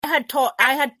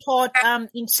I had taught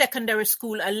in secondary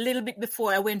school a little bit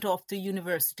before I went off to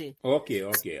university. Okay.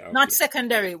 Not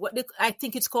secondary. I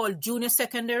think it's called junior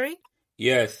secondary.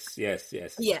 Yes.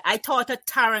 Yeah, I taught at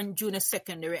Tarrant Junior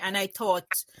Secondary, and I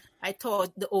taught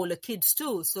the older kids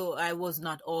too. So I was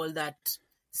not all that,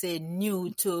 say,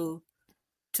 new to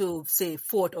say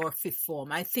fourth or fifth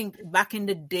form. I think back in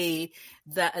the day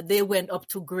that they went up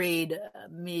to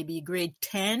maybe grade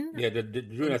 10. Yeah, the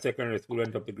junior secondary school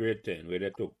went up to grade 10, where they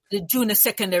took the junior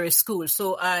secondary school.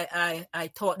 So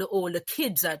I taught the older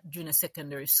kids at junior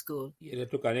secondary school. Yeah, they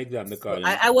took an exam because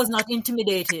I was not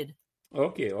intimidated.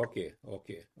 Okay, I got you.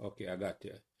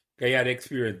 Okay, you had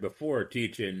experience before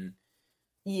teaching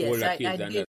older kids. I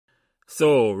did.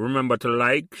 So remember to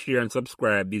like, share, and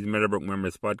subscribe these Meadowbrook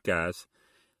Members podcasts,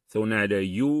 so neither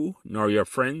you nor your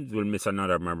friends will miss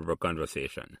another Meadowbrook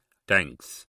conversation. Thanks.